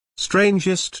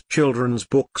Strangest children's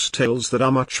books, tales that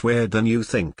are much weirder than you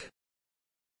think.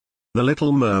 The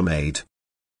Little Mermaid.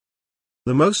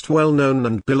 The most well-known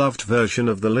and beloved version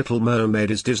of The Little Mermaid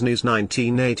is Disney's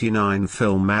 1989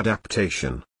 film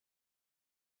adaptation.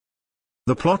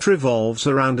 The plot revolves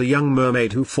around a young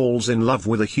mermaid who falls in love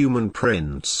with a human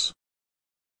prince.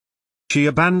 She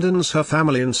abandons her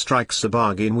family and strikes a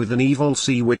bargain with an evil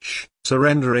sea witch,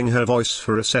 surrendering her voice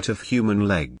for a set of human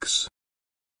legs.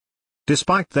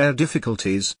 Despite their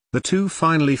difficulties, the two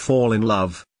finally fall in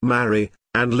love, marry,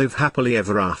 and live happily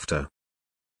ever after.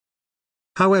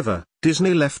 However,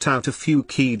 Disney left out a few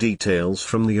key details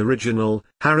from the original,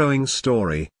 harrowing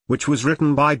story, which was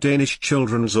written by Danish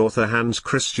children's author Hans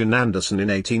Christian Andersen in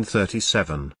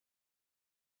 1837.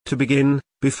 To begin,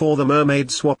 before the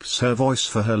mermaid swaps her voice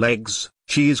for her legs,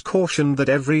 she is cautioned that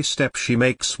every step she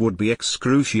makes would be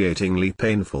excruciatingly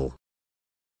painful.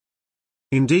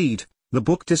 Indeed, the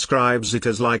book describes it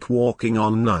as like walking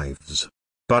on knives.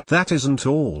 But that isn't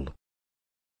all.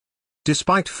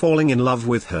 Despite falling in love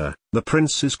with her, the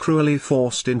prince is cruelly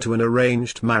forced into an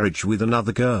arranged marriage with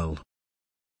another girl.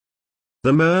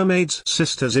 The mermaid's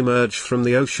sisters emerge from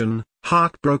the ocean,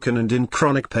 heartbroken and in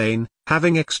chronic pain,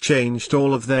 having exchanged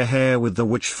all of their hair with the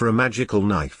witch for a magical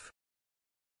knife.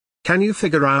 Can you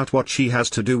figure out what she has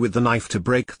to do with the knife to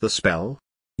break the spell?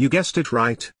 You guessed it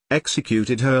right,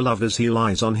 executed her love as he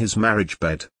lies on his marriage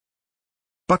bed.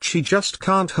 But she just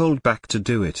can't hold back to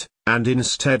do it, and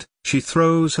instead, she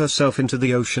throws herself into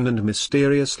the ocean and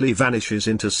mysteriously vanishes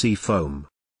into sea foam.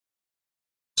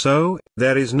 So,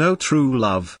 there is no true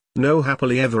love, no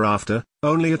happily ever after,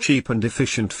 only a cheap and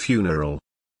efficient funeral.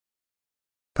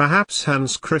 Perhaps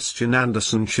Hans Christian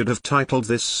Andersen should have titled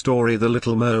this story The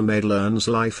Little Mermaid Learns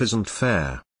Life Isn't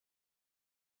Fair.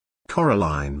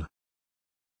 Coraline.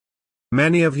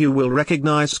 Many of you will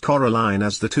recognize Coraline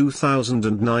as the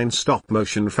 2009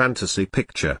 stop-motion fantasy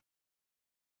picture.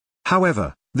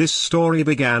 However, this story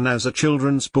began as a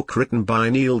children's book written by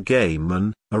Neil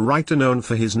Gaiman, a writer known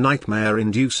for his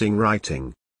nightmare-inducing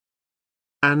writing.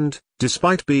 And,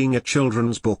 despite being a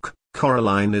children's book,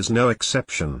 Coraline is no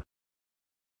exception.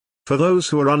 For those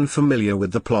who are unfamiliar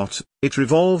with the plot, it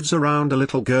revolves around a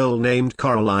little girl named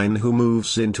Coraline who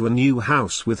moves into a new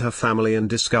house with her family and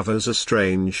discovers a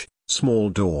strange, small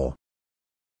door.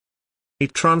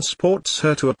 It transports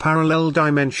her to a parallel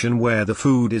dimension where the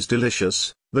food is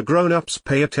delicious, the grown-ups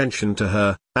pay attention to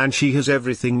her, and she has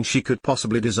everything she could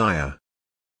possibly desire.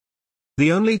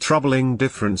 The only troubling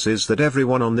difference is that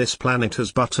everyone on this planet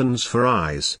has buttons for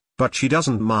eyes, but she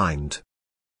doesn't mind.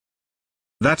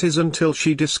 That is until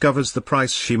she discovers the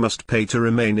price she must pay to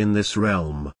remain in this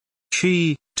realm.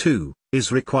 She, too,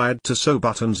 is required to sew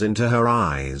buttons into her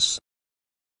eyes.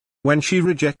 When she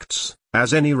rejects,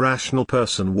 as any rational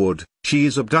person would, she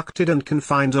is abducted and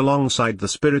confined alongside the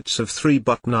spirits of 3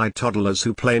 button-eyed toddlers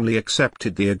who plainly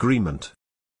accepted the agreement.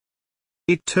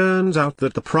 It turns out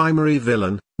that the primary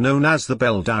villain, known as the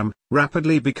Beldam,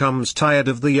 rapidly becomes tired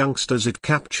of the youngsters it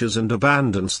captures and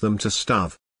abandons them to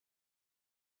starve.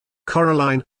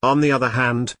 Coraline, on the other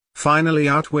hand, finally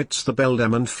outwits the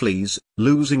Beldam and flees,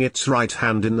 losing its right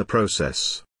hand in the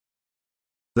process.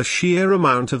 The sheer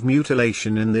amount of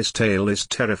mutilation in this tale is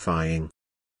terrifying.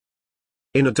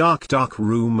 In a dark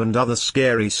room and other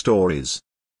scary stories.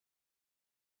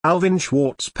 Alvin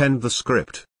Schwartz penned the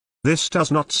script. This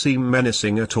does not seem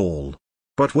menacing at all.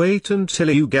 But wait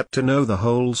until you get to know the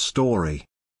whole story.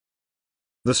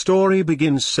 The story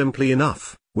begins simply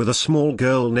enough, with a small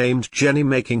girl named Jenny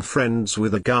making friends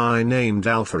with a guy named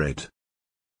Alfred.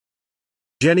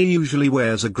 Jenny usually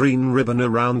wears a green ribbon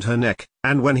around her neck,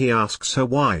 and when he asks her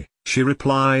why, she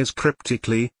replies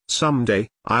cryptically, "Someday,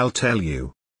 I'll tell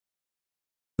you."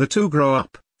 The two grow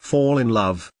up, fall in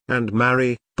love, and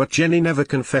marry, but Jenny never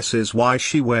confesses why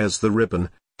she wears the ribbon,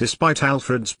 despite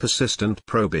Alfred's persistent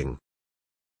probing.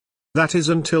 That is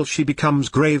until she becomes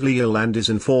gravely ill and is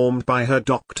informed by her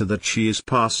doctor that she is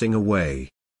passing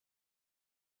away.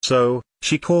 So,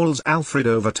 she calls Alfred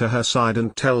over to her side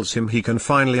and tells him he can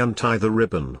finally untie the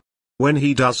ribbon. When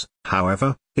he does,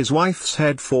 however, his wife's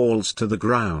head falls to the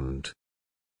ground.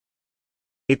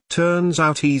 It turns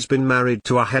out he's been married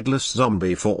to a headless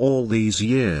zombie for all these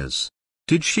years.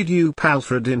 Did she dupe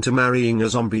Alfred into marrying a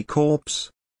zombie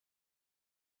corpse?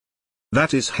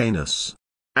 That is heinous.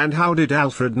 And how did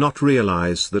Alfred not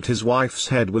realize that his wife's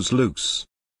head was loose?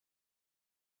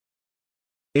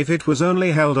 If it was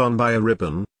only held on by a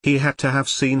ribbon, he had to have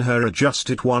seen her adjust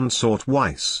it once or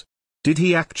twice. Did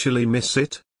he actually miss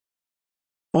it?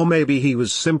 Or maybe he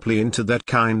was simply into that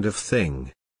kind of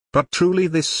thing. But truly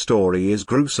this story is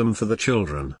gruesome for the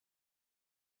children.